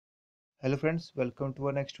Hello friends, welcome to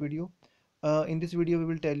our next video. In this video we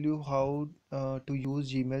will tell you how to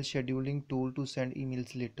use Gmail scheduling tool to send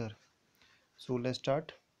emails later. So let's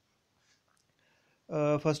start.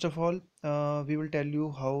 First of all, we will tell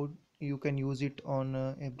you how you can use it on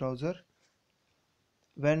a browser.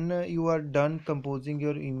 When you are done composing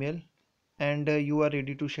your email and you are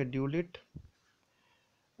ready to schedule it,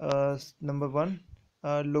 number one,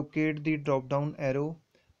 locate the drop down arrow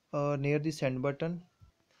near the send button.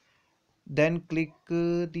 Then click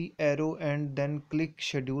the arrow and then click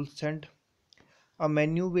schedule send. A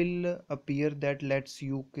menu will appear that lets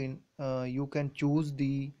you can choose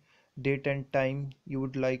the date and time you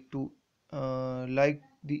would like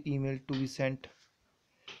the email to be sent.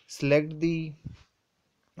 Select the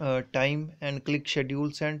time and click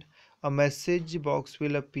schedule send. A message box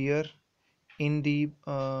will appear in the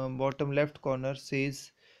bottom left corner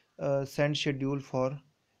says send schedule for,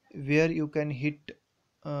 where you can hit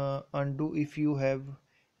undo if you have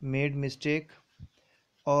made mistake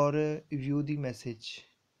or view the message.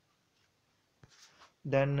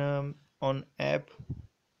 Then if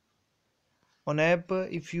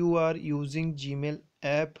you are using Gmail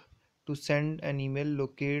app to send an email,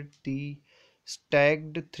 locate the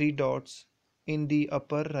stacked three dots in the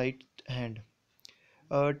upper right hand.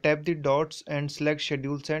 Tap the dots and select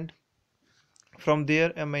schedule send. From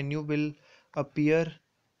there a menu will appear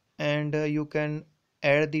and you can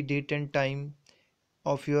add the date and time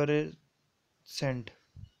of your send.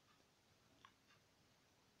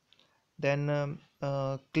 Then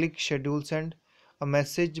click schedule send. A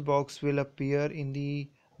message box will appear in the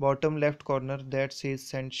bottom left corner that says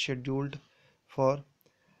send scheduled for.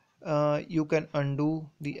 You can undo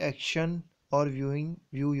the action or view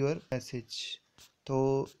your message.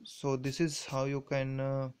 So this is how you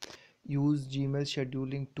can use Gmail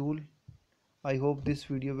scheduling tool. I hope this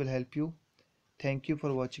video will help you. Thank you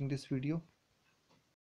for watching this video.